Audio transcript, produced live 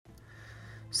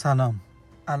سلام.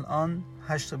 الان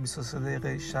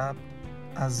 8:23 شب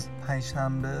از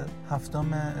پنجشنبه 7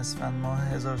 اسفند ماه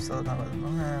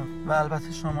 1399 و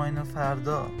البته شما اینو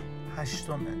فردا 8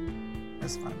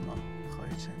 اسفند ماه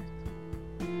خواهید شنید.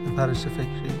 به پرش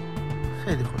فکری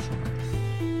خیلی خوش اومد.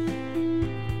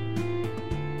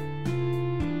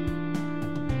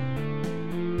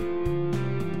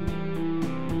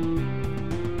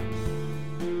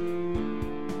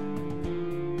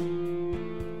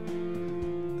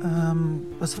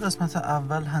 واسه قسمت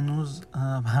اول هنوز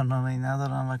برنامه‌ای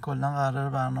ندارم و کلا قراره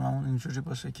برنامه‌مون اینجوری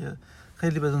باشه که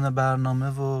خیلی بدون برنامه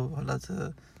و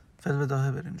حالت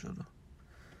فی‌البداهه بریم جلو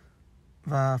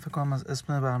و فکر کنم از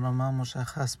اسم برنامه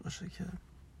مشخص باشه که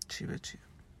چی به چیه.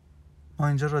 ما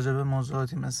اینجا راجع به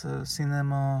موضوعاتی مثل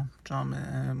سینما،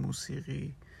 جامعه،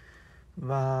 موسیقی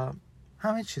و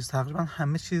همه چیز، تقریبا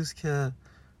همه چیز که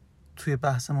توی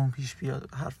بحثمون پیش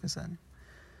بیاد حرف میزنیم.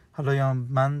 حالا یا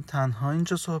من تنها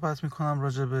اینجا صحبت میکنم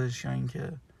راجبش یا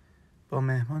اینکه با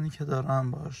مهمانی که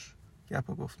دارم باش گپ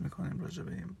و گفت میکنیم راجب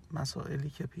این مسائلی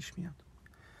که پیش میاد.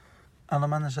 الان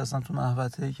من نشستم تو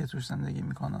محوطه‌ای که توش زندگی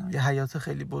میکنم. یه حیاط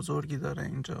خیلی بزرگی داره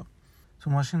اینجا. تو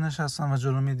ماشین نشستم و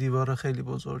جلوم یه دیوار خیلی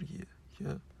بزرگیه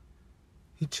که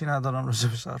هیچی ندارم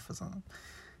راجبش حرف بزنم.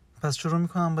 پس شروع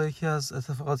میکنم با یکی از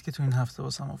اتفاقاتی که تو این هفته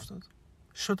واسم افتاد.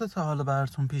 شده تا حالا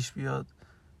براتون پیش بیاد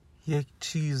یک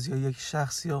چیز یا یک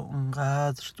شخص یا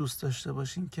اونقدر دوست داشته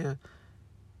باشین که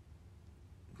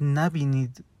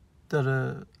نبینید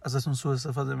داره ازتون سوء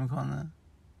استفاده میکنه؟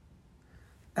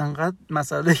 انقدر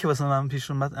مسئله که واسه من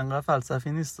پیش اومد انقدر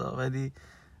فلسفی نیست، ولی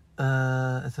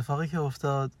اتفاقی که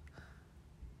افتاد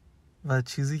و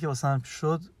چیزی که واسه من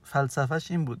شد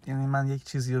فلسفهش این بود. یعنی من یک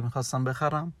چیزی رو میخواستم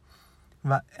بخرم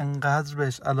و انقدر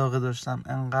بهش علاقه داشتم،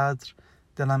 انقدر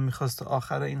دلم میخواست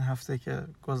آخر این هفته که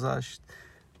گذشت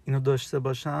اینو داشته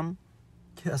باشم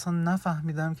که اصلا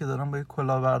نفهمیدم که دارم با یک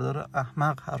کلاهبردار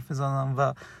احمق حرف میزنم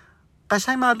و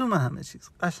قشنگ معلومه همه چیز.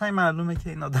 قشنگ معلومه که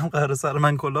این آدم قراره سر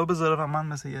من کلاه بذاره و من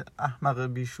مثل یه احمق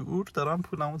بیشعور دارم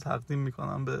پولمو تقدیم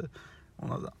میکنم به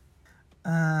اون آدم.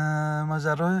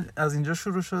 ماجرا از اینجا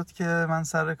شروع شد که من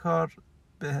سر کار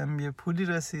به هم یه پولی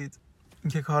رسید،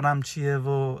 اینکه کارم چیه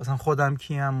و اصلا خودم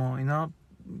کیم و اینا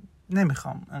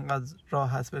نمیخوام انقدر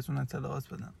راحت بهتون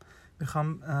اطلاعات بدم.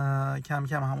 میخوام کم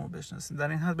کم همو بشناسیم. در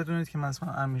این حد بدونید که من اسمم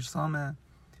امیرسامه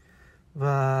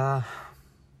و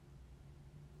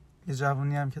یه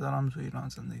جوونی هم که دارم تو ایران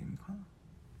زندگی میکنم.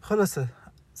 خلاصه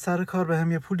سر کار به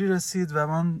هم یه پولی رسید و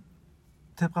من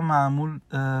طبق معمول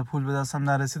پول به دستم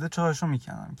نرسیده چاهشو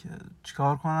میکنم که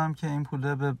چیکار کنم که این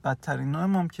پوله به بدترین نوع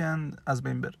ممکن از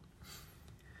بین بره.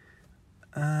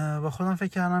 با خودم فکر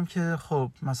کردم که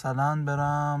خب مثلا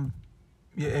برم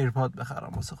یه ایرپاد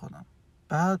بخرم واسه خودم.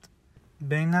 بعد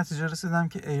به این نتیجه رسیدم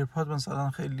که ایرپاد مثلا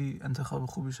خیلی انتخاب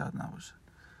خوبی شاید نباشه.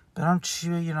 برم چی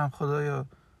بگیرم خدایا؟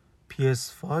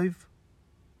 PS5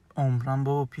 عمرم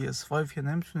با PS5 که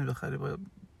نمیتونی بخری با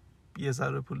یه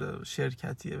ذره پول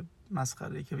شرکتی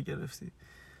مسخره‌ای که گرفتی.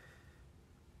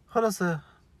 خلاصه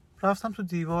رفتم تو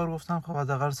دیوار، گفتم خب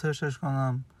حداقل سرچش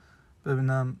کنم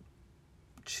ببینم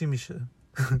چی میشه.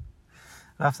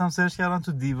 رفتم سرچ کردم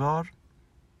تو دیوار،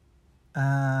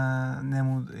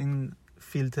 نمود این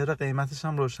فیلتر قیمتش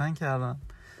هم روشن کردم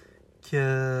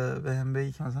که بهم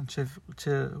بگی که مثلا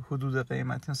چه حدود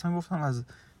قیمتی. مثلا گفتم از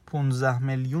 15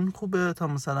 میلیون خوبه تا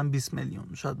مثلا 20 میلیون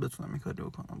شاید بتونم این کاری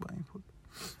بکنم با این پول.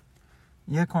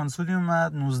 یه کنسولی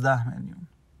اومد 19 میلیون.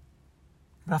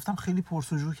 رفتم خیلی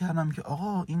پرسجو کردم که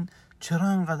آقا این چرا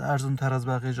اینقدر ارزون تر از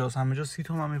بقیه جاست؟ همه جا 30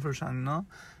 تومن میفروشن اینا.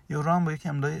 یارو هم با یک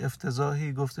املای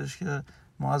افتضاحی گفتش که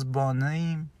ما از بانه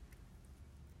ایم،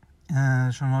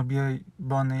 شما بیای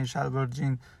بانه شلوار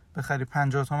جین بخری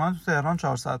 50 تومن، تو تهران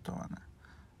 400 تومنه.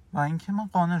 و اینکه من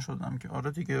قانع شدم که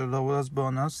آره دیگه لابد از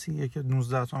بانه 30 که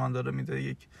 19 تومن داره میده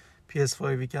یک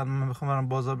PS5 که من بخوام برم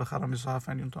بازار بخرم 27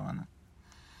 میلیون تومنه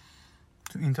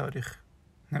تو این تاریخ.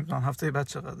 نمیدونم هفته بعد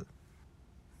چقدره.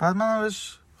 بعد من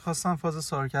بهش خواستم فاز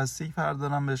سارکاستیک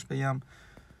پردارم، بهش بگم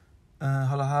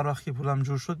حالا هر وقت که پولم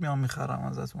جور شد میام میخرم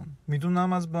ازتون،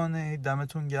 میدونم از بانه،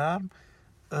 دمتون گرم،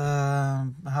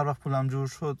 هر وقت پولم جور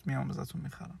شد میام ازتون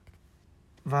میخرم.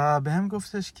 و به هم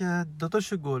گفتش که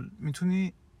داداش گل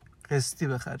میتونی قسطی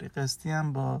بخری، قسطی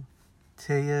هم با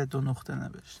تی 2 نقطه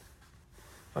نوشته.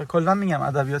 و کلا میگم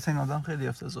ادبیات این آدم خیلی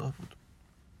افتضاح بود.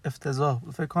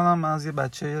 فکر کنم من از یه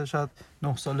بچه شاید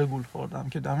 9 ساله گول خوردم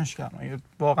که دمش گرم. اگه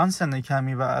واقعا سن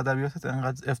کمی و ادبیاتت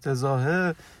انقدر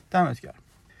افتضاحه دمت گرم،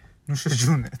 نوش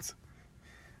جونت.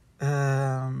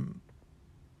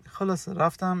 خلاصه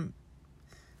رفتم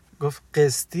گفت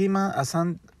قسطی. من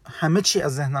اصلا همه چی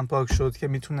از ذهنم پاک شد که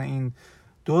میتونه این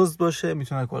دزد باشه،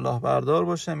 میتونه کلاهبردار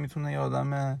باشه، میتونه یه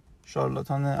آدم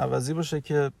شارلاتان عوضی باشه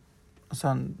که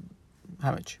مثلا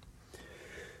همه چی.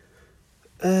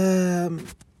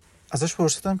 ازش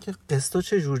پرسیدم که قسطا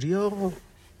چه جوریه آقا؟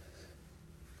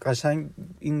 قشنگ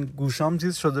این گوشام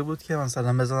چیز شده بود که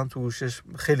مثلا بزنم تو گوشش،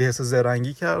 خیلی حس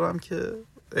زرنگی کردم که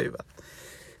ایول.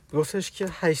 گفتش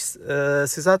که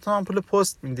 300 تومن پول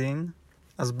پست میدین،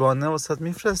 از بانه واسط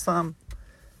میفرستم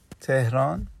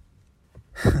تهران.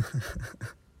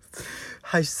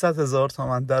 800,000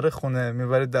 تومن در خونه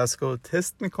میبرید دستگاه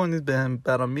تست میکنید،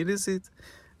 برام میریزید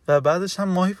و بعدش هم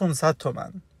ماهی 500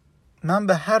 تومن. من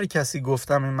به هر کسی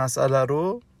گفتم این مسئله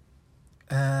رو،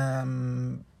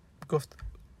 گفت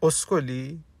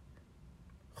اسکلی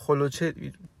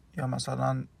خلوچه، یا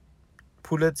مثلا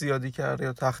پولت زیادی کرده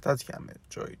یا تختت کمه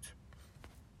جایید.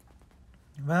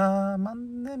 و من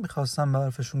نمیخواستم به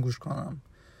حرفشون گوش کنم.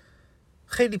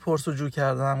 خیلی پرسجو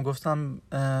کردم، گفتم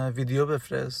ویدیو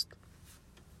بفرست.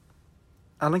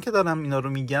 الان که دارم اینا رو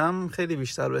میگم خیلی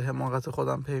بیشتر به حماقت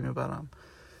خودم پی میبرم.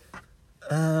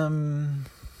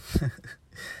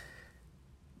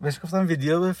 بهش گفتم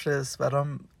ویدیو بفرست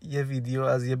برام، یه ویدیو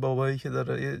از یه بابایی که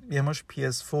داره یه مش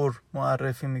PS4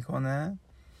 معرفی میکنه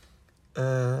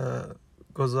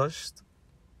گذاشت،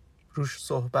 روش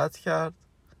صحبت کرد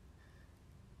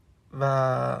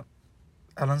و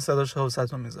الان صداش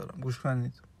حوصتو میذارم، گوش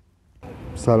کنید.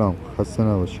 سلام، خسته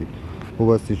نباشید.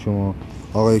 خوب هستی شما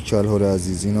آقای کلهر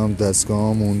عزیز؟ این هم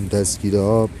دستگاهامون، دستگیره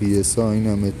ها، PS ها، این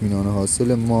هم اطمینان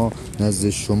حاصل ما نزد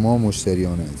شما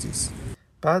مشتریان عزیز.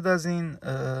 بعد از این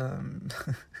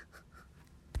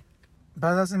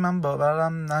من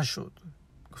باورم نشد.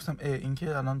 گفتم این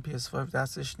که الان PS5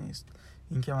 دستش نیست،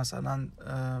 این که مثلا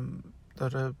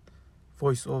داره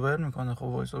وایس اوور میکنه. خب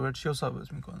وایس اوور چی رو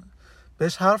ثابت میکنه؟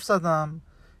 بهش حرف زدم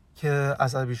که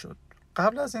عصبی شد.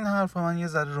 قبل از این حرفا من یه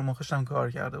ذره رو مخشم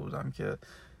کار کرده بودم که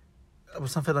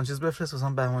واسم فلان چیز بفرست،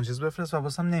 واسم بهمان چیز بفرست، و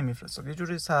واسم نمیفرستاد. یه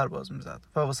جوری سرباز میزد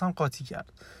و واسم قاطی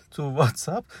کرد تو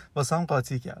واتساپ، واسم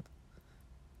قاطی کرد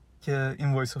که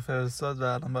این وایسو فرستاد و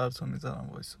الان براتون میذارم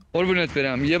وایسو. قربونت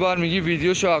برم. یه بار میگی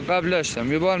ویدیوشو قبل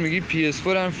داشتم، یه بار میگی PS4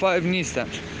 هم 5 نیستم،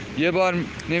 یه بار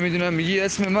نمیدونم میگی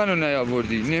اسم منو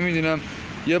نیاوردی، نمیدونم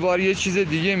یه بار یه چیز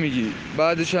دیگه میگی،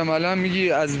 بعدش هم الان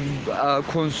میگی از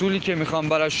کنسولی که میخوام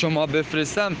برای شما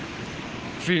بفرستم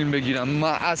فیلم بگیرم.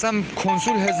 من اصلا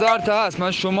کنسول 1000 تا هست،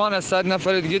 من شما از 100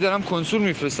 نفر دیگه دارم کنسول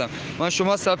میفرستم. من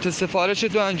شما ثبت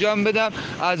سفارشتو انجام بدم،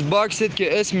 از باکست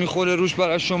که اسم میخوره روش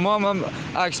برای شما من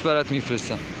عکس برات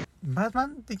میفرستم. بعد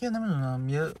من دیگه نمیدونم،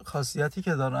 یه خاصیتی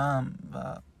که دارم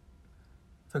و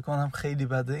فکر کنم خیلی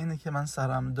بده اینه که من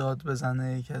سرم داد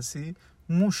بزنه کسی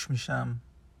موش میشم.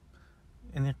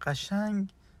 یعنی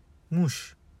قشنگ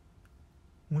موش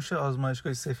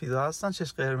آزمایشگاه سفیدا هستن،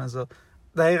 چش قرمزا،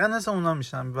 دقیقاً مثل اونا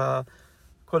میشم و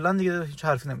کلا دیگه هیچ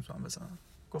حرفی نمیتونم بزنم.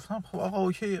 گفتم خب آقا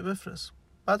اوکیه بفرست.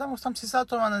 بعدم گفتم 300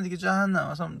 تومن دیگه،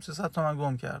 جهنم، مثلا 300 تومن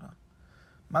گم کردم.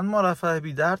 من مرفه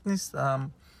بی درد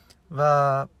نیستم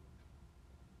و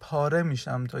پاره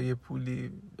میشم تا یه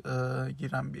پولی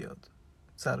گیرم بیاد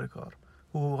سر کار.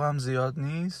 حقوقم زیاد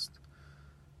نیست،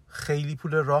 خیلی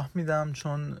پول راه میدم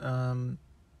چون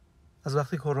از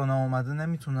وقتی کرونا اومده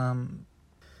نمیتونم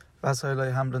وسایل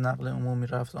حمل و نقل عمومی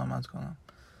رفت آمد کنم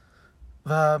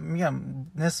و میگم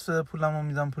نصف پولمو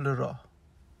میدم پول راه،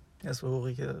 نصف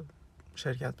حقوقی که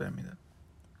شرکت بهم میده.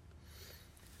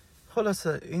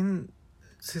 خلاصه این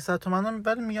 300 تومنم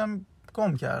ولی میگم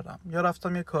گم کردم، یا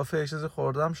رفتم یه کافه یه چیزی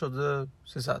خوردم شده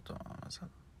 300 تومن مثلا.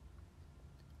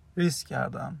 ریسک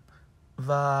کردم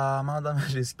و من آدم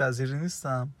ریسک پذیری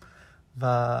نیستم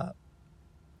و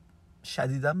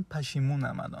شدیداً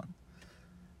پشیمونم الان.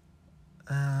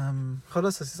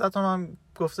 خلاصه 300 تومن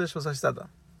گفتش واسش زدم،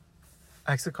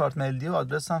 عکس کارت ملی و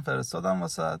آدرسم فرستادم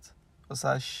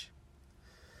واسش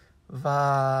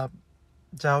و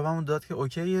جوابمو داد که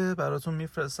اوکیه براتون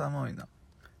میفرستم و اینا.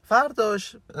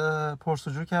 فرداش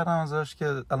پرسجو کردم ازش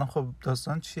که الان خب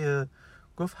داستان چیه؟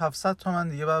 گفت 700 تومن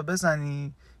دیگه باید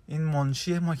بزنی. این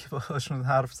منشی ما که باهاشون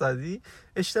حرف زدی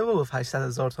اشتباه گفت،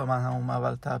 800,000 تومن همون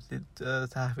اول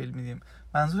تحویل میدیم،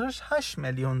 منظورش 8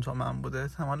 میلیون تومن بوده،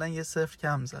 احتمالاً یه صفر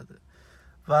کم زده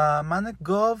و من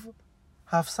گاو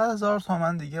 700,000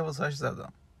 تومن دیگه واسش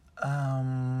زدم.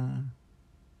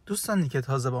 دوستانی که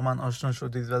تازه با من آشنا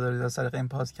شدید و دارید از طریق این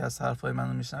پادکست حرفای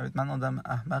منو میشنوید، من آدم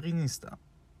احمقی نیستم.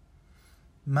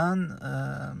 من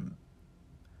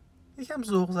یکم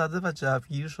ذوق زده و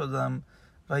جوگیر شدم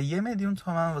و 1 میلیون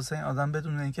تومن واسه این آدم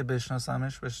بدون اینکه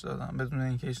بشناسمش بهش دادم، بدون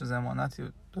اینکه هیچ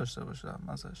ضمانتی داشته باشم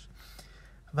ازش.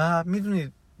 و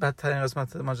میدونید بدترین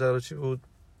قسمت ماجرا چی بود؟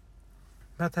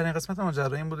 بدترین قسمت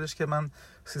ماجرا این بودش که من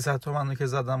 300 تومن رو که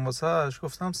زدم واسهش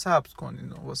گفتم ثبت کنین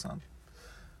واسم.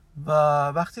 و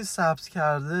وقتی ثبت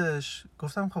کردش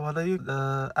گفتم خب حالا یک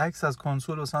عکس از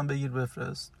کنسول واسم بگیر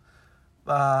بفرست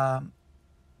و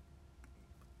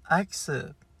عکس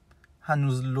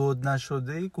هنوز لود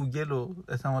نشده گوگل رو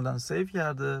احتمالاً سیو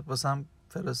کرده واسم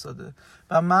فرستاده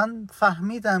و من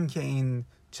فهمیدم که این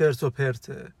چرت و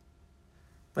پرته،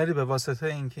 ولی به واسطه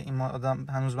اینکه این آدم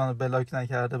هنوز منو بلاک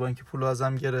نکرده با اینکه پولو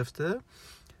ازم گرفته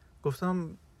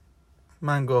گفتم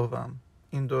من گاوم،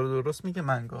 این درست میگه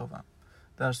من گاوم،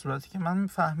 در صورتی که من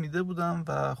فهمیده بودم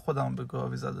و خودم به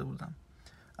گاوی زده بودم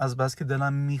از بس که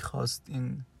دلم میخواست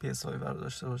این PS5 رو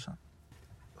داشته باشم.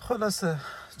 خلاصه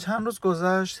چند روز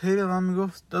گذشت، هی به من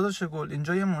میگفت داداش گل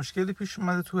اینجا یه مشکلی پیش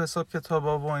اومده تو حساب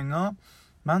کتابا و اینا،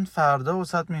 من فردا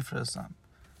واسط میفرستم.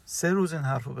 3 روز این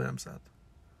حرفو بهم زد،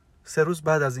 3 روز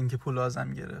بعد از اینکه پول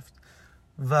ازم گرفت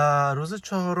و روز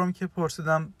 4 که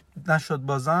پرسیدم نشد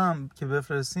بازم که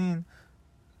بفرستین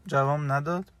جواب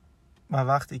نداد و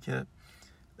وقتی که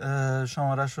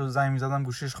شمارش رو زنگ میزدم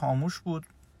گوشیش خاموش بود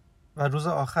و روز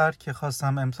آخر که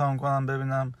خواستم امتحان کنم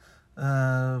ببینم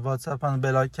واتساپ منو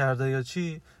بلاک کرده یا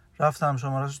چی، رفتم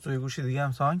شمارش رو توی گوشی دیگه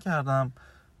امتحان کردم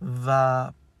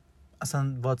و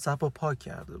اصلا واتساپ رو پاک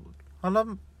کرده بود.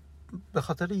 حالا به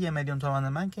خاطر 1 میلیون تومن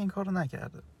من که این کار رو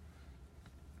نکرده،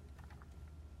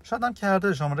 شاید هم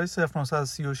کرده. شماره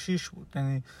 0936 بود،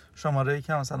 یعنی شماره‌ای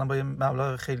که مثلا با یه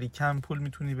مبلغ خیلی کم پول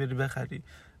میتونی بری بخری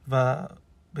و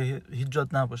به هیچ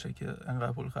جات نباشه که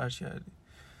انقدر پول خرج کردی.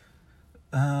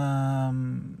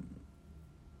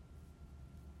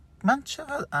 من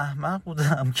چقدر احمق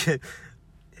بودم که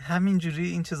همینجوری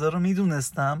این چیزا رو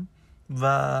میدونستم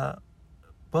و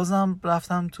بازم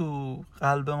رفتم تو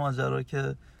قلب ماجرا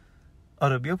که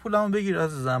آره بیا پولمو بگیر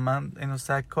عزیزم، من اینو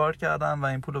سگ کار کردم و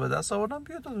این پولو به دست آوردم،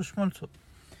 بیا داداش مال تو،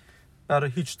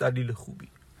 برای هیچ دلیل خوبی.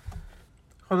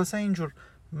 خلاصه اینجور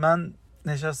من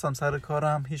نشستم سر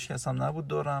کارم، هیچ کسم نبود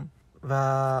دورم و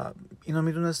اینو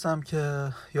میدونستم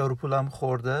که یارو پولم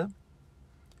خورده،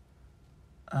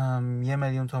 1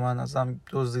 میلیون تومن ازم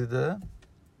دزدیده.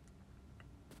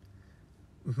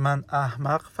 من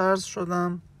احمق فرض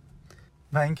شدم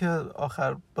و اینکه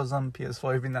آخر بازم PS5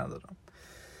 ندارم.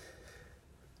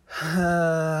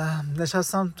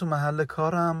 نشستم تو محل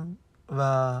کارم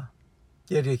و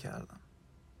گریه کردم،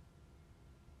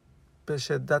 به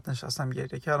شدت نشستم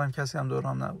گریه کردم. کسی هم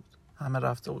دورم نبود، همه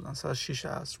رفته بودن، ساعت 6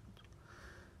 عصر بود،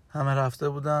 همه رفته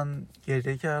بودن.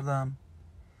 گریه کردم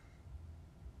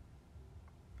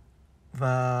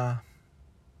و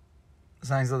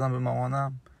زنگ زدم به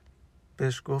مامانم،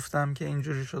 بهش گفتم که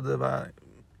اینجوری شده و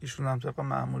ایشون هم طبق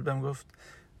معمول بهم گفت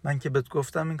من که بهت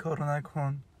گفتم این کارو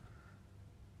نکن،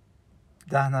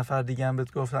 10 نفر دیگه هم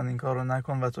بهت گفتن این کارو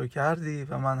نکن و تو کردی.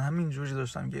 و من همینجوری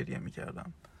داشتم گریه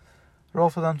میکردم، راه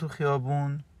افتادم تو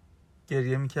خیابون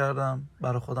گریه میکردم،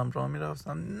 برای خودم راه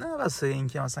میرفتم، نه واسه این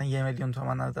که مثلا 1 میلیون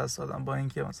تومن از دست دادم، با این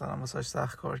که مثلا واسهش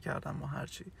سخت کار کردم و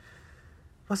هرچی،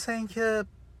 واسه این که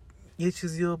یه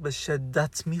چیزی رو به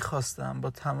شدت میخواستم، با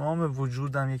تمام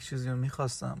وجودم یک چیزی رو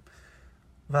میخواستم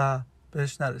و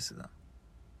بهش نرسیدم.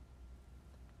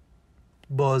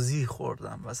 بازی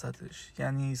خوردم وسطش،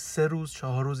 یعنی 3 روز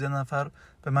 4 روز یه نفر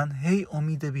به من هی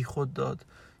امید بی خود داد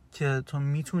که تو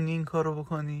میتونی این کارو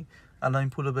بکنی، الان این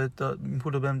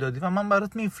پولو بهم دادی و من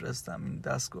برات میفرستم این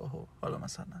دستگاهو حالا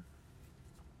مثلا.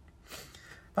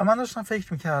 و من داشتم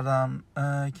فکر میکردم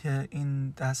که این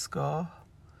دستگاه،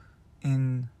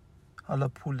 این حالا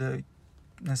پول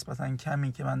نسبتا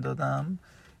کمی که من دادم،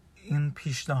 این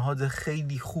پیشنهاد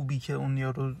خیلی خوبی که اون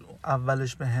یارو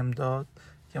اولش بهم داد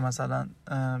که مثلا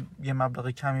یه مبلغ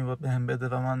کمی بهم بده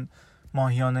و من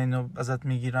ماهیانه اینو ازت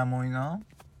میگیرم و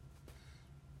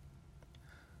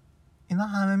اینا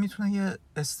همه میتونه یه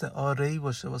استعاره‌ای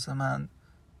باشه واسه من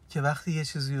که وقتی یه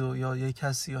چیزی رو یا یه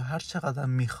کسی رو هر چقدر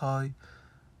میخوای،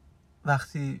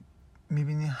 وقتی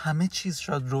میبینی همه چیز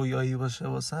شاید رویایی باشه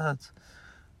واسهت،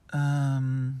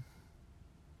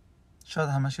 شاید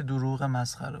همش دروغ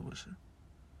مسخره باشه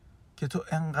که تو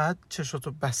انقدر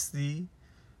چشاتو بستی،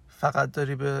 فقط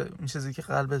داری به این چیزی که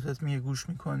قلبت بهت میگه گوش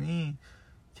میکنی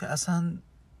که اصلا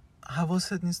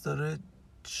حواست نیست داره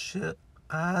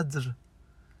چقدر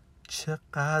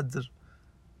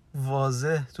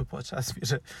واضح تو پاچت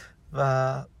میره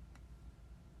و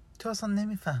تو اصلا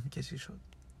نمیفهمی که چی شد.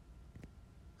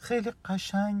 خیلی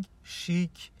قشنگ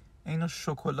شیک اینو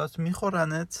شکلات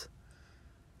میخورنت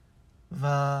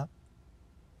و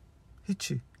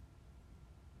هیچی،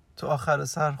 تو آخر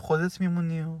سر خودت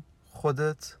میمونی و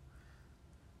خودت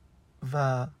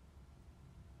و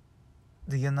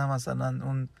دیگه نه مثلا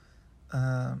اون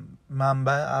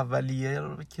منبع اولیه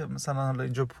رو که مثلا حالا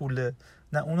اینجا پوله،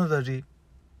 نه اونو داری،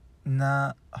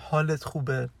 نه حالت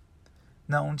خوبه،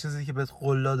 نه اون چیزی که بهت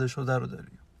قول داده شده رو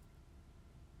داری.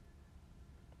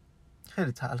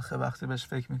 خیلی تلخه وقتی بهش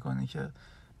فکر میکنی که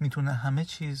میتونه همه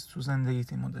چیز تو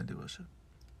زندگیت این مدلی باشه.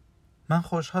 من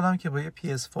خوشحالم که با یه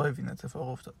PS5 این اتفاق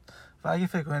افتاد و اگه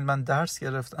فکر کنید من درس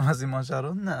گرفتم از این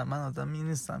ماجرا، نه، من آدمی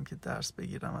نیستم که درس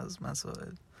بگیرم از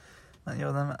مسائل. من یه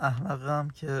آدم احمقم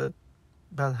که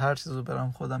بعد هر چیزو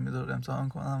برام خودم یه دور امتحان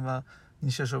کنم و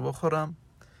نیششو بخورم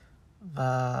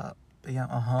و بگم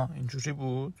آها اینجوری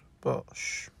بود،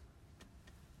 باش.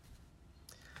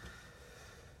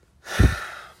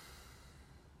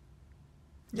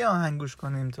 یه آهنگ گوش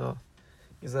کنیم تا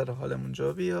یه ذره حالمون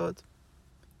جا بیاد،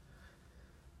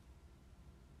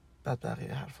 بعد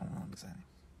بقیه حرفمون رو بزنیم.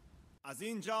 از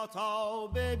اینجا تا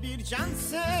به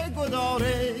بیرجنس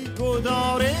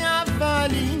گداره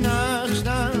اولی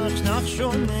نقش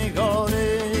و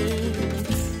نگاره،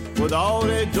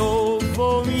 گداره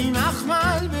دومی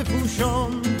مخمل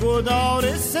بپوشم،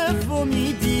 گداره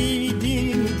سومی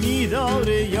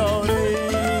دیداره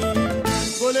یاره،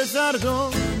 گل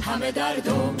زردم همه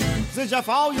دردم ز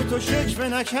جفای تو شکوه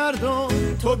نکردم،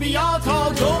 تو بیا تا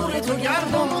دور تو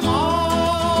گردم.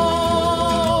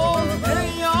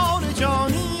 ای یار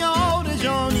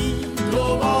جانی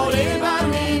دوباره بر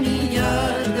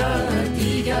نمیگردد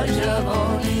دیگر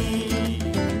جوانی،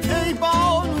 ای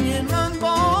بانوی من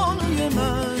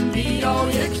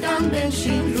بیا یک دم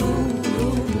بنشین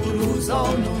رو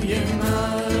زانوی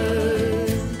من.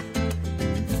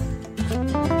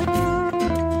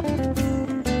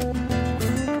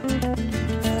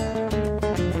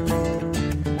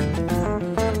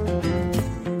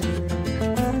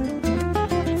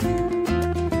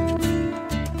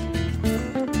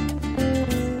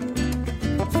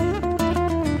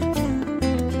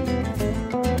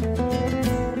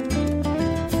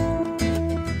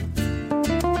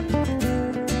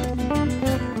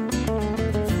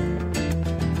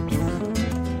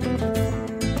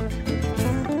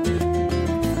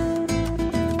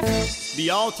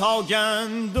 بیا تا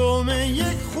گندم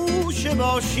یک خوشه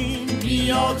باشیم،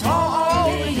 بیا تا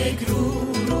آب یک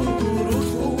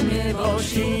رودخونه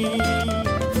باشیم،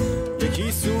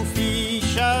 یکی صوفی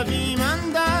شوی من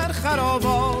در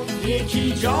خرابات،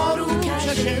 یکی جارو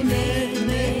کش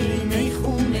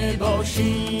میخونه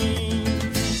باشیم،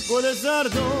 گل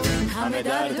زردم همه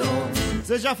دردم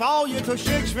ز جفای تو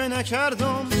شکوه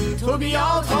نکردم، تو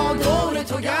بیا تا دور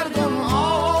تو گردم.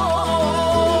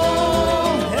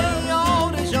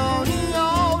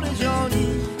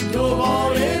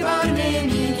 دوباره بر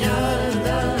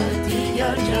نمیگردد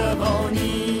دیگر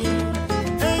جوانی،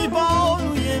 ای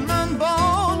بانوی من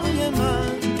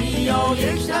بیا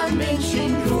یک دم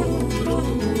بنشین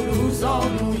رو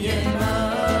زانوی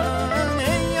من،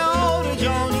 ای یار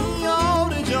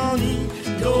جانی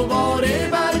دوباره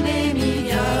بر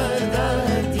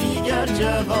نمیگردد دیگر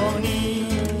جوانی،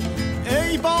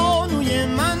 ای بانوی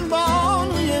من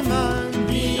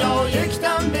بیا یک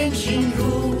دم بنشین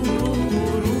رو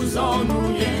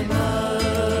زانوی من.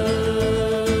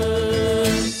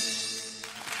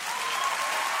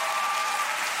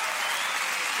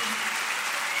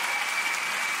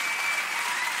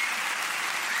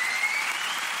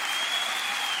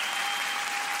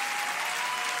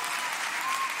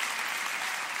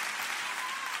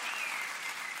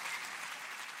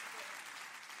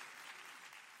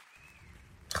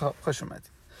 خب خوش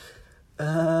اومدید.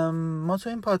 ما تو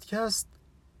این پادکست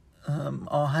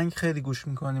آهنگ خیلی گوش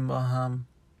میکنیم با هم.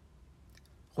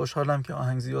 خوشحالم که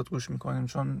آهنگ زیاد گوش میکنیم،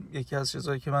 چون یکی از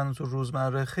چیزایی که من تو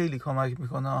روزمره خیلی کمک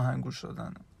میکنه آهنگ گوش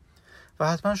دادنه.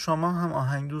 و حتما شما هم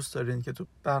آهنگ دوست دارین که تو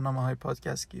برنامه‌های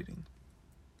پادکست گیرین،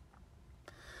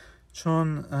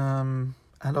 چون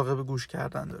علاقه به گوش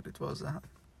کردن دارید واضحا.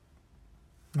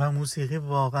 و موسیقی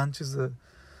واقعا چیز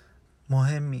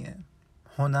مهمیه،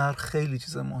 هنر خیلی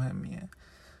چیز مهمیه.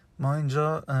 ما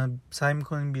اینجا سعی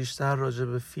میکنیم بیشتر راجع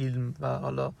به فیلم و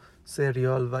حالا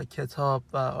سریال و کتاب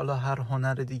و حالا هر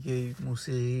هنر دیگه،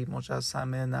 موسیقی،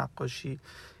 مجسمه، نقاشی،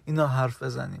 اینا حرف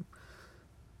بزنیم.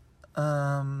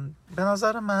 به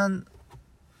نظر من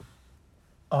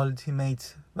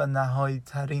التیمیت و نهایی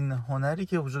ترین هنری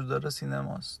که وجود داره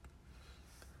سینماست،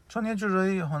 چون یه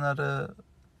جورایی هنر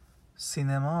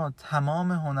سینما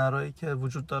تمام هنرهایی که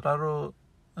وجود داره رو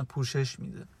پوشش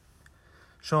میده.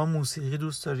 شما موسیقی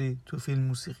دوست داری، تو فیلم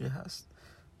موسیقی هست.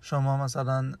 شما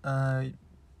مثلا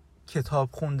کتاب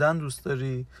خوندن دوست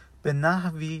داری، به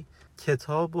نحوی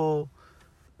کتاب و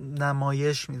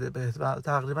نمایش میده بهت و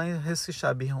تقریبا یه حسی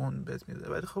شبیه اون بهت میده.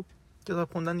 ولی خب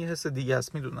کتاب خوندن یه حس دیگه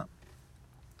است، میدونم.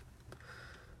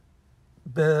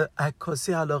 به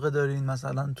عکاسی علاقه دارین،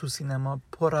 مثلا تو سینما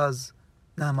پر از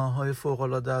نماهای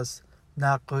فوق‌العاده است.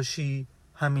 نقاشی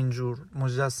همینجور،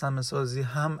 مجسمه سازی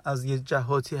هم از یه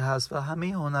جهاتی هست و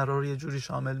همه هنرها رو یه جوری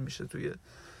شامل میشه توی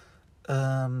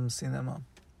سینما.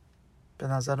 به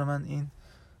نظر من این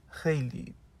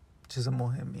خیلی چیز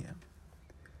مهمیه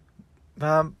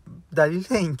و دلیل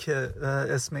این که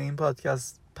اسم این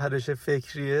پادکست پرش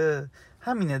فکریه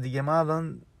همینه دیگه. ما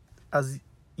الان از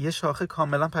یه شاخه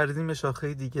کاملا پریدیم به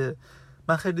شاخه دیگه.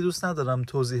 من خیلی دوست ندارم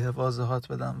توضیح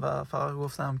واضحات بدم و فقط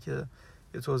گفتم که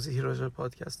یه توضیحی راجع به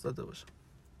پادکست داده باشم.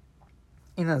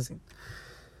 این از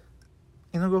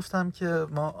اینو گفتم که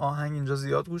ما آهنگ اینجا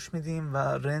زیاد گوش میدیم و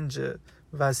رنج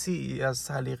وسیعی از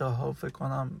سلیقه ها فکر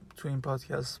کنم تو این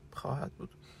پادکست خواهد بود.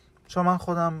 چون من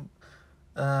خودم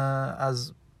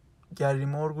از گری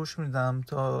مور گوش میدم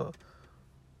تا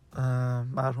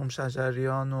مرحوم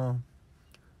شجریان و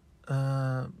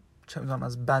چه میدونم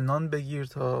از بنان بگیر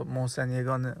تا محسن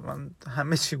یگانه، من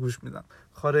همه چی گوش میدم.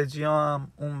 خارجی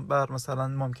هم اون بر مثلا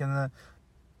ممکنه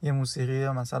یه موسیقی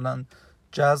مثلا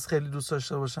جاز خیلی دوست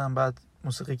داشته باشم، بعد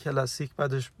موسیقی کلاسیک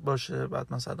بعدش باشه،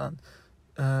 بعد مثلا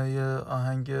یه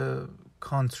آهنگ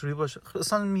کانتری باشه.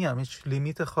 اصلا میگم هیچ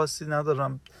لیمیت خاصی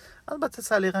ندارم. البته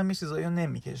سلیقه‌م یه چیزایی رو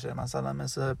نمیکشه، مثلا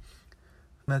مثل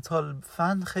متال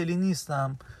فن خیلی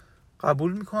نیستم،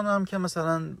 قبول میکنم که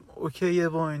مثلا اوکیه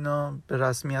و اینا، به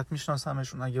رسمیت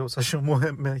میشناسمشون اگه واسهشون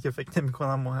مهمه که فکر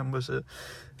نمیکنم مهم باشه،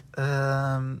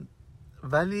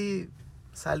 ولی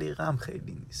سلیقه‌م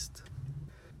خیلی نیست.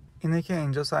 اینه که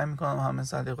اینجا سعی میکنم همه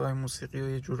سلیقه‌های موسیقی رو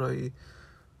یه جورایی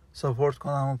ساپورت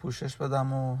کنم و پوشش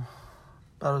بدم و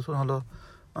براتون حالا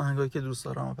آهنگایی که دوست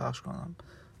دارم رو پخش کنم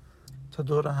تا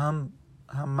دور هم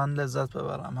من لذت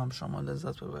ببرم، هم شما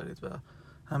لذت ببرید و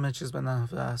همه چیز به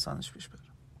نحو احسنش پیش بره.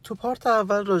 تو پارت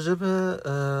اول راجع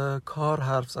به کار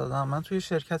حرف زدم. من توی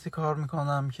شرکتی کار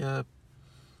میکنم که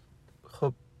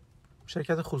خب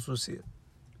شرکت خصوصیه،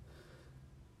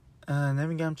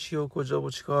 نمیگم چی و کجا و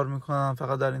چی کار میکنم،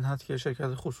 فقط در این حد که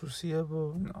شرکت خصوصیه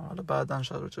و حالا بعداً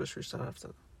شاید راجعش بیشتر حرف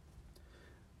زدم.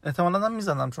 احتمالاً هم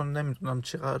میزنم چون نمیدونم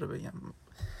چی قراره بگم.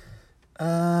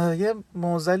 یه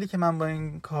معضلی که من با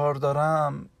این کار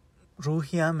دارم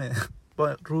روحیمه،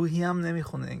 با روحیم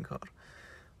نمیخونه این کار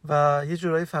و یه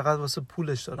جورایی فقط واسه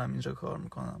پولش دارم اینجا کار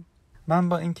میکنم. من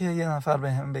با اینکه یه نفر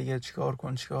بهم بگه چیکار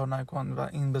کن چیکار نکن و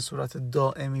این به صورت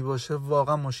دائمی باشه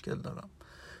واقعا مشکل دارم.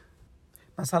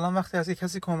 مثلا وقتی از یه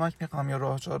کسی کمک میخوام یا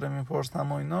راه چاره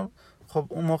میپرسم و اینا، خب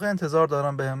اون موقع انتظار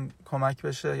دارم بهم کمک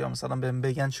بشه یا مثلا بهم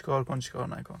بگن چیکار کن چیکار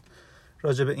نکن.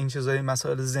 راجع به این چیزای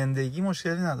مسائل زندگی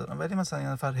مشکلی ندارم، ولی مثلا یه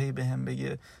نفر هی بهم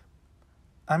بگه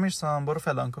امیر سام برو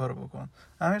فلان کارو بکن،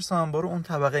 امیر سام برو اون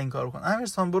طبقه این کارو بکن، امیر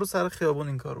سام برو سر خیابون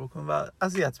این کارو بکن و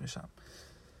اذیت میشم.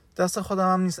 دست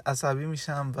خودم هم نیست، عصبی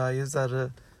میشم و یه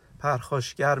ذره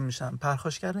پرخاشگر میشم.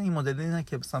 پرخاشگر این مدلی نه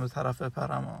که مثلا به طرف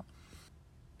بپرم،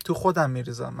 تو خودم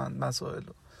میریزم من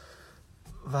مسائلو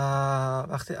و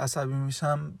وقتی عصبی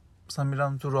میشم مثلا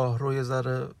میرم تو راهرو یه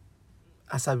ذره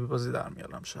عصبی بازی در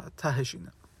میارم. شاید تهش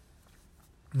اینه،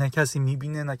 نه کسی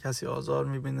میبینه نه کسی آزار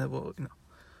میبینه و اینا،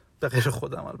 به غیر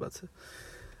خودم البته.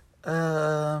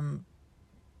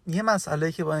 یه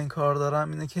مسئله که با این کار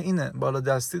دارم اینه که اینه بالا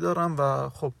دستی دارم و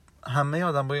خب همه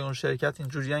آدم با اون شرکت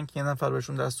اینجوریان که یه نفر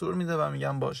بهشون دستور میده و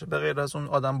میگم باشه، به غیر از اون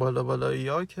آدم بالایی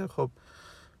ها که خب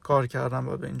کار کردم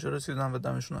و به اینجا رسیدم و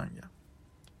دمشون هم گرم.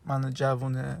 من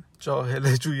جوون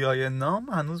جاهل جویای نام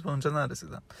هنوز به اونجا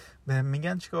نرسیدم. بهم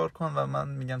میگن چیکار کن و من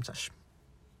میگم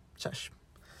چشم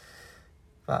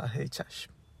و هی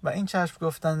چشم و این چشم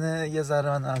گفتن یه ذره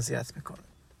من اذیت میکنه.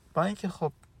 با اینکه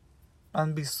خب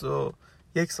من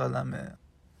 21 سالمه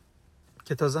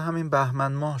که تازه همین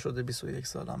بهمن ماه شده 21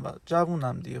 سالم و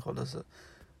جوونم دیگه، خلاصه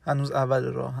هنوز اول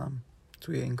راهم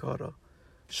توی این کارا.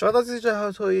 شاید از این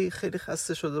جهاتایی خیلی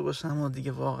خسته شده باشم و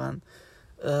دیگه واقعا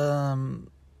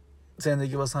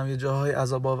زندگی واسم یه جاهای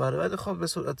عذاب آوره، ولی خب به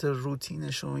صورت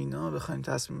روتینش و اینا بخوایم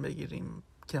تصمیم بگیریم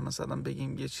که مثلا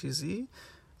بگیم یه چیزی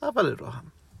اول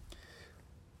راهم.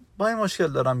 با این مشکل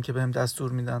دارم که بهم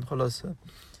دستور میدن. خلاصه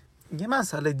یه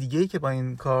مسئله دیگه‌ای که با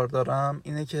این کار دارم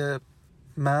اینه که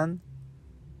من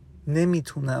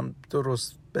نمیتونم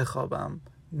درست بخوابم،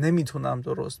 نمیتونم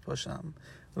درست پاشم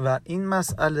و این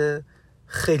مسئله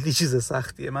خیلی چیز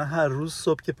سختیه. من هر روز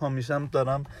صبح که پا میشم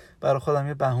دارم برای خودم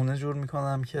یه بهونه جور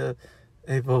میکنم که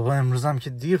ای بابا امروزم که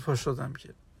دیر پا شدم.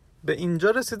 که به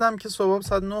اینجا رسیدم که صبح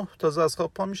ساعت 9 تازه از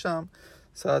خواب پا میشم،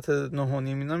 ساعت 9:30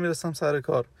 اینا میرسم سر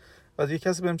کار و دیگه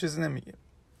کسی بهم چیزی نمیگه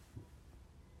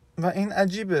و این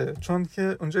عجیبه چون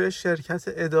که اونجا یه شرکت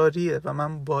اداریه و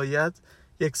من باید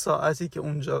 1 ساعتی که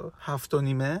اونجا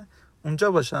 7:30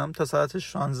 اونجا باشم تا ساعت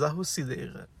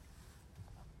 16:30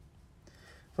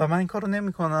 و من این کارو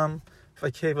نمی کنم و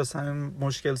کی واسه همین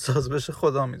مشکل ساز بشه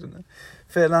خدا میدونه.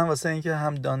 فعلا واسه این که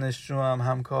هم دانشجو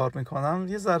هم کار میکنم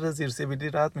یه ذره زیر سیبیلی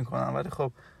رد میکنم، ولی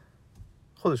خب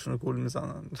خودشونو گول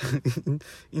میزنن.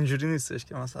 اینجوری نیستش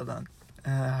که مثلا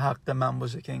حق من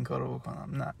باشه که این کارو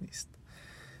بکنم، نه نیست.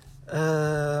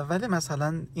 ولی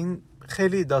مثلا این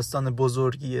خیلی داستان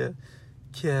بزرگیه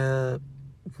که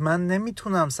من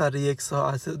نمیتونم سر 1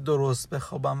 ساعت درست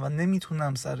بخوابم و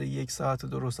نمیتونم سر 1 ساعت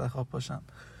درست خواب باشم.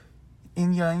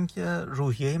 این یا این که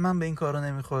روحیه من به این کارا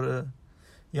نمیخوره،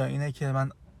 یا اینه که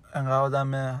من انقدر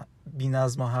آدم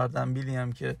بی‌نظم و هر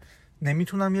دنبیلیم که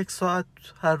نمیتونم 1 ساعت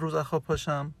هر روز خواب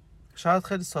باشم. شاید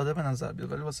خیلی ساده به نظر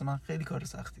بیاد ولی واسه من خیلی کار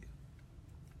سختیه.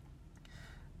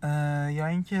 یا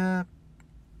این که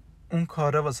اون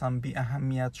کاره واسم بی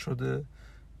اهمیت شده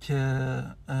که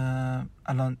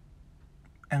الان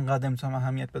انقدر نمیتونم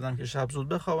اهمیت بدم که شب زود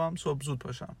بخوابم صبح زود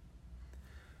پاشم.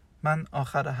 من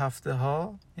آخر هفته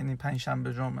ها، یعنی 5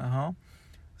 شنبه جمعه ها،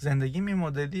 زندگی می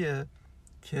مدلیه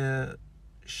که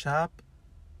شب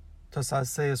تا ساعت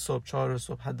 3 صبح 4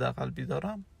 صبح حداقل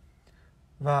بیدارم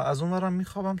و از اون ورم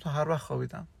میخوابم تا هر وقت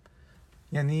خوابیدم.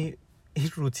 یعنی این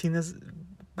روتین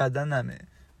بدنمه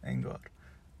انگار،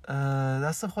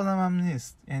 دست خودم هم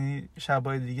نیست. یعنی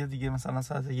شبای دیگه مثلا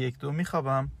ساعت 1-2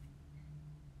 میخوابم،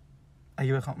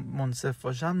 اگه بخوام منصف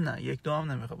باشم نه 1-2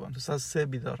 هم نمیخوابم، تا ساعت 3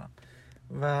 بیدارم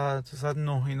و تا ساعت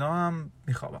 9 اینا هم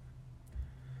میخوابم.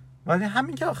 ولی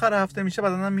همین که آخر هفته میشه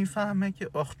بدنم میفهمه که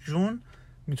آخ جون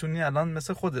میتونی الان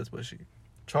مثل خودت باشی،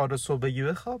 4 صبح بگی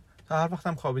بخواب تا هر وقت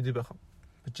هم خوابیدی بخواب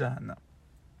به جهنم.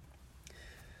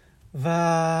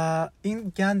 و این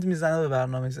گند میزنه به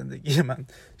برنامه زندگی من.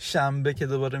 شنبه که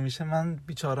دوباره میشه من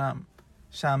بیچارم.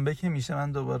 شنبه که میشه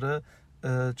من دوباره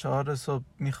 4 صبح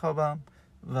میخوابم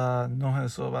و 9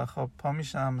 صبح خواب پا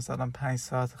میشم، مثلا 5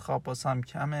 ساعت خواب واسم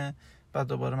کمه، بعد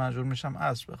دوباره مجبور میشم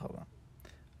عصر بخوابم.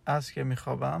 عصر که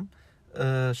میخوابم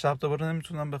شب دوباره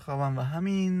نمیتونم بخوابم و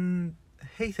همین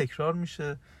هی تکرار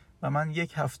میشه و من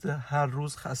 1 هفته هر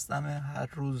روز خستمه، هر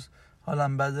روز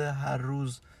حالم بده، هر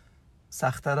روز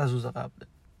سخت‌تر از روز قبله.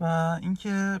 و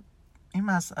اینکه این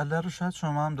مسئله رو شاید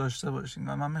شما هم داشته باشین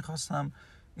و من میخواستم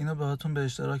اینو باهاتون به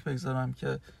اشتراک بگذارم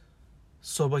که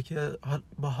صبح که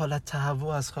با حالت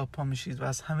تهوع از خواب پا میشید و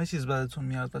از همه چیز بدتون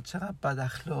میاد و چقدر بد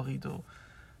اخلاقید و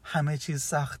همه چیز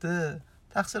سخته،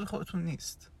 تقصیر خودتون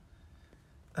نیست.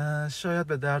 شاید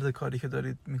به درد کاری که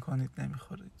دارید میکنید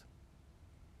نمیخورید،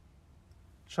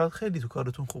 شاید خیلی تو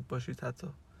کارتون خوب باشید، حتی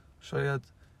شاید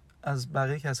از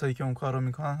بقیه کسایی که اون کار رو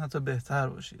میکنن حتی بهتر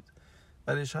باشید،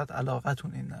 ولی شاید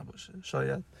علاقتون این نباشه،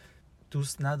 شاید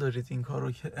دوست ندارید این کار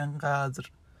رو که انقدر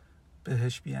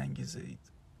بهش بیانگیزه اید.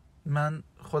 من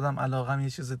خودم علاقم یه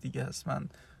چیز دیگه است. من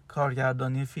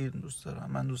کارگردانی فیلم دوست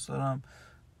دارم، من دوست دارم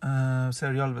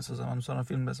سریال بسازم، من دوست دارم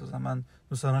فیلم بسازم، من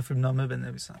دوست دارم فیلم نامه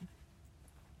بنویسم،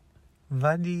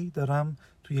 ولی دارم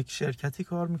تو یک شرکتی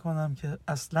کار میکنم که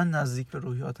اصلا نزدیک به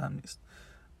روحیاتم نیست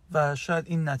و شاید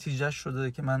این نتیجه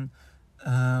شده که من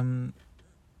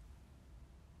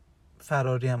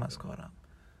فراریم از کارم.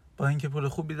 با اینکه پول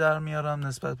خوبی در میارم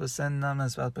نسبت به سنم،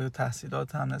 نسبت به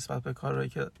تحصیلاتم، نسبت به کارهایی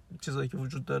که چیزایی که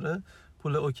وجود داره،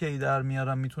 پول اوکی در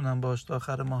میارم، میتونم باهاش تا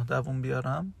آخر ماه دووم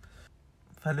بیارم،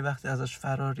 ولی وقتی ازش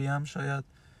فراریم شاید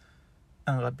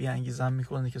انقدر بیانگیزم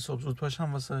میکنه که صبح زود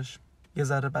پاشم واسش، یه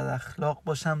ذره بد اخلاق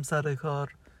باشم سر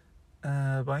کار،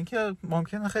 با اینکه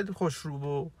ممکنه خیلی خوشرو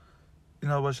و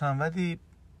اینا باشم، ولی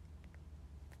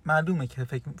معلومه که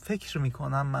فکر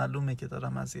میکنم، معلومه که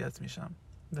دارم اذیت میشم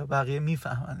و بقیه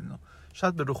میفهمن اینو.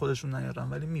 شاید به رو خودشون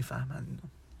نیارم ولی میفهمن اینو.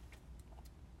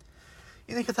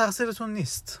 اینه که تقصیرتون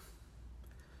نیست،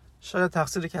 شاید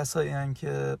تقصیر کسایی هن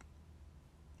که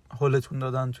حلتون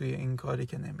دادن توی این کاری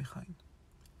که نمیخواین.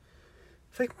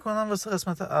 فکر میکنم واسه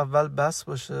قسمت اول بس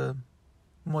باشه.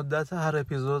 مدت هر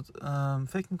اپیزود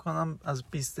فکر میکنم از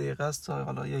 20 دقیقه است تا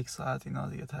حالا 1 ساعت اینا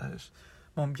دیگه تهش.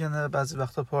 ممکنه بعضی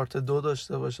وقتا پارت 2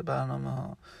 داشته باشه برنامه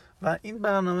ها. و این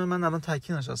برنامه من الان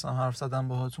تکی نشستم حرف زدم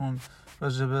باهاتون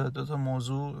راجع به 2 تا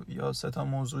موضوع یا 3 تا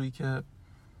موضوعی که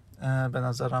به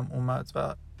نظرم اومد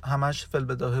و همش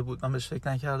فی‌البداهه بود، من بهش فکر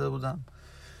نکرده بودم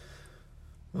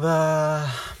و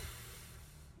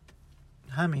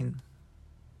همین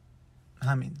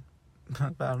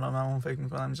برنامه‌مون فکر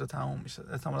میکنم اینجا تموم میشه.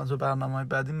 احتمالاً تو برنامه‌های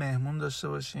بعدی مهمون داشته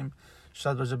باشیم،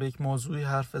 شاید راجع به یک موضوعی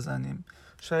حرف بزنیم،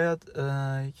 شاید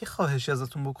یه خواهشی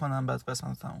ازتون بکنم بعد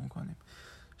قسمت تموم کنیم،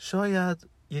 شاید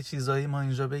یه چیزایی ما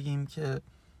اینجا بگیم که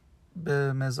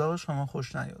به مزاج شما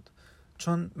خوش نیاد،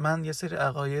 چون من یه سری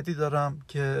عقایدی دارم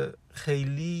که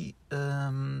خیلی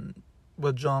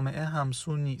با جامعه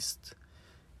همسو نیست،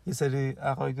 یه سری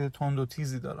عقاید تند و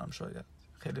تیزی دارم شاید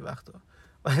خیلی وقتا،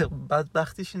 و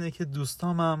بدبختیش اینه که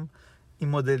دوستامم این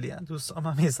مدلی هن.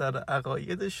 دوستامم یه سر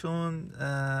عقایدشون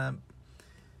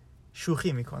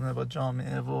شوخی میکنه با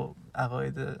جامعه و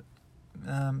عقاید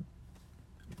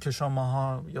که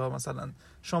شماها، یا مثلا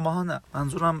شماها نه،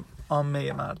 منظورم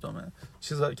عامه مردمه،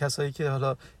 کسایی که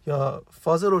حالا یا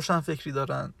فاز روشن فکری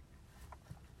دارن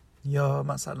یا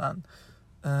مثلا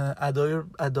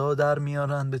ادا در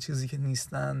میارن به چیزی که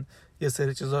نیستن، یه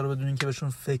سری چیزا رو بدون اینکه بهشون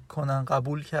فکر کنن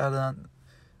قبول کردن.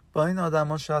 با این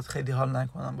آدما شاید خیلی حال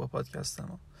نکنم با پادکست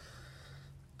ما.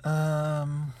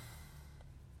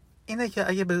 اینه که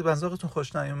اگه به مذاقتون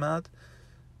خوش نیومد،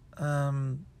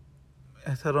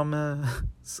 احترام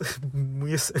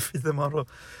موی سفید ما رو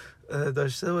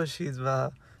داشته باشید و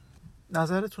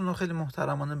نظرتون رو خیلی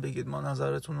محترمانه بگید. ما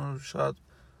نظرتون رو شاید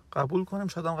قبول کنیم،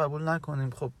 شاید هم قبول نکنیم.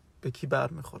 خب به کی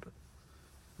بر میخوره؟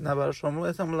 نه برای شما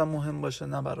احتمالا مهم باشه،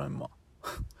 نه برای ما.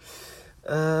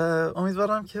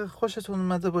 امیدوارم که خوشتون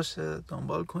اومده باشه.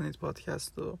 دنبال کنید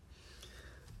پادکست رو،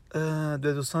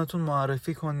 به دوستانتون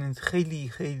معرفی کنید. خیلی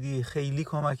خیلی خیلی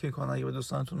کمک میکنه اگه به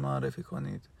دوستانتون معرفی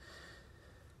کنید.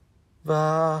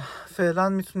 و فعلا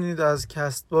میتونید از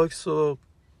کست باکس و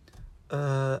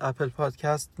اپل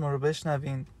پادکست ما رو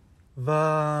بشنوین و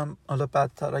حالا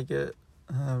بعدتر اگه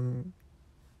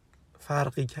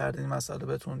فرقی کردین مسئله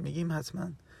بهتون میگیم. حتما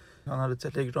کانال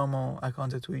تلگرام و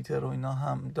اکانت توییتر و اینا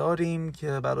هم داریم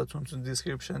که براتون تو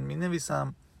دیسکریپشن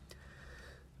مینویسم.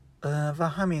 و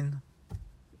همین،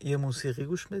 یه موسیقی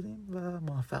گوش بدین و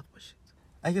موفق باشید.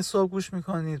 اگه صبح گوش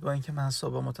میکنید، با اینکه من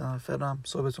صبح متنفرم،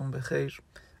 صبحتون بخیر.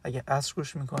 اگه عصر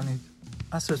گوش میکنید،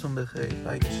 عصرتون بخیر. و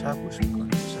اگه شب گوش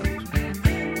میکنید، شبتون بخیر.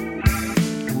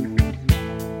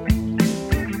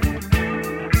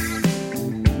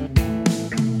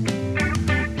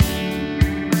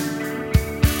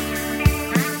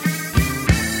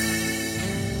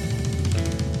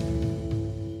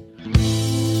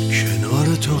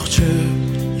 کنار تاقچه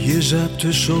یه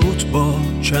ضبط صوت با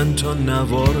چند تا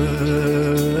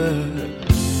نواره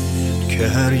که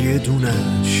هر یه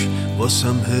دونش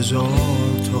واسم 1000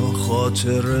 تا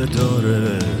خاطره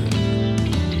داره.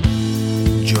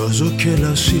 جاز و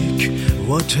کلاسیک،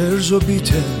 واترز و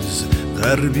بیتلز،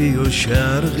 غربی و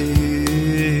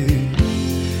شرقی،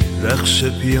 رقص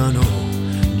پیانو،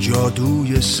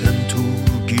 جادوی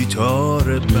سنتور،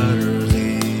 گیتار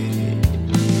برقی.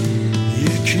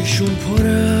 یکیشون پر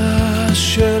از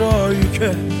شعرهایی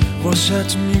که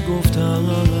واسط میگفتم،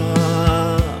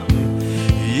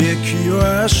 یکیو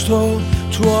از تو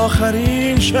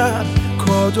آخرین شب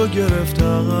کادو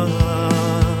گرفتم.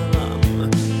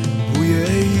 بوی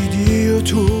عیدی و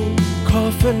تو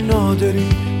کافه نادری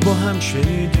با هم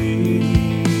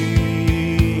شنیدیم.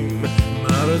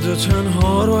 مرد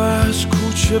تنها رو از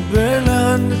کوچه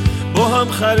بلند با هم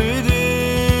خریدیم.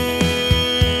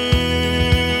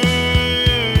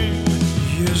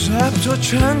 یه ضبط و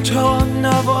چند تا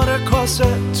نوار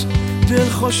کاست،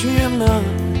 دلخوشی من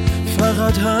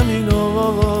فقط همین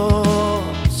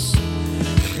آواز.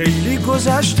 خیلی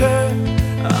گذشته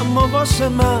اما واسه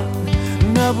من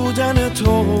نبودن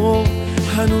تو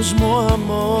هنوز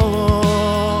معماست.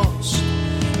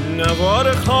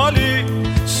 نوار خالی،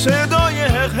 صدای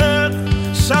حق،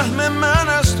 سهم من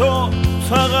از تو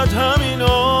فقط همین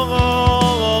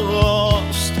آقاست.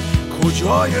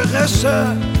 کجای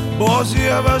قصه بازی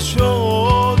عوض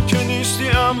شد که نیستی،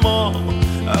 اما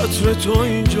عطر تو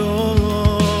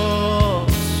اینجاست.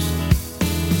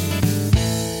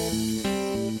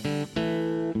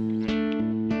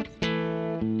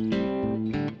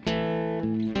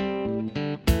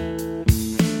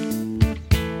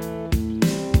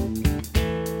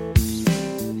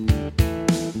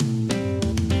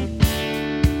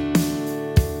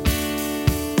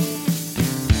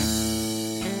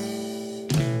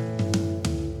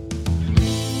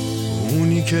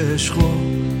 که عشق و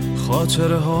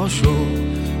خاطره هاشو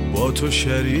با تو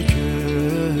شریکه.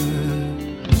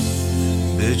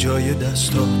 به جای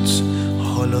دستات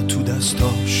حالا تو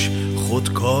دستاش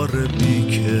خودکار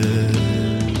بیکه.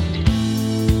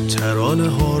 ترانه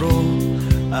ها رو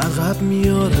عقب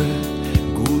میاره،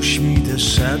 گوش میده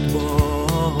 100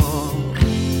 بار.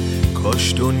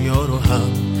 کاش دنیا رو هم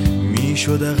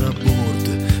میشد عقب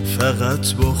برد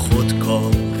فقط با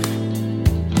خودکار.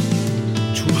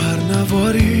 تو هر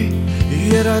نواری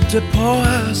یه رد پا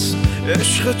از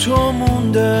عشق تو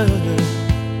مونده.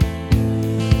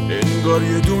 انگار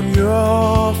یه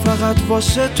دنیا فقط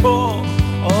واسه تو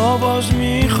آواز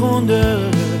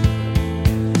میخونده.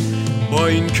 با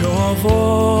این که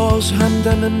آواز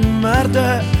همدم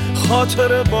مرده،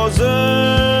 خاطر بازه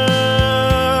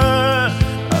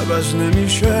عوض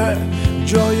نمیشه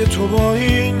جای تو با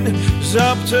این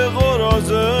ضبط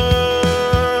قرازه.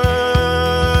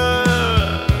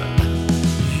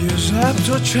 ضبط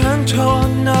و چند تا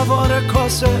نوار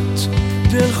کاست،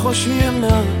 دلخوشی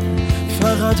من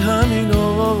فقط همین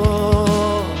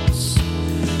آواز.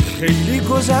 خیلی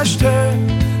گذشته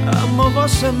اما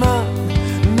واسه من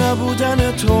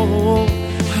نبودن تو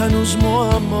هنوز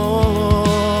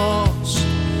معماست.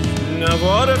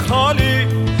 نوار خالی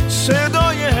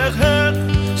صدای حق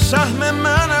سهم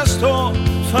من از تو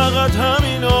فقط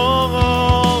همین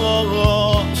آقاست.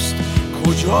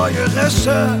 کجای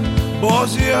قصه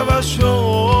بازی عوض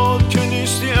شد که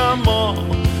نیستی اما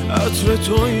عطر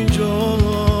تو اینجا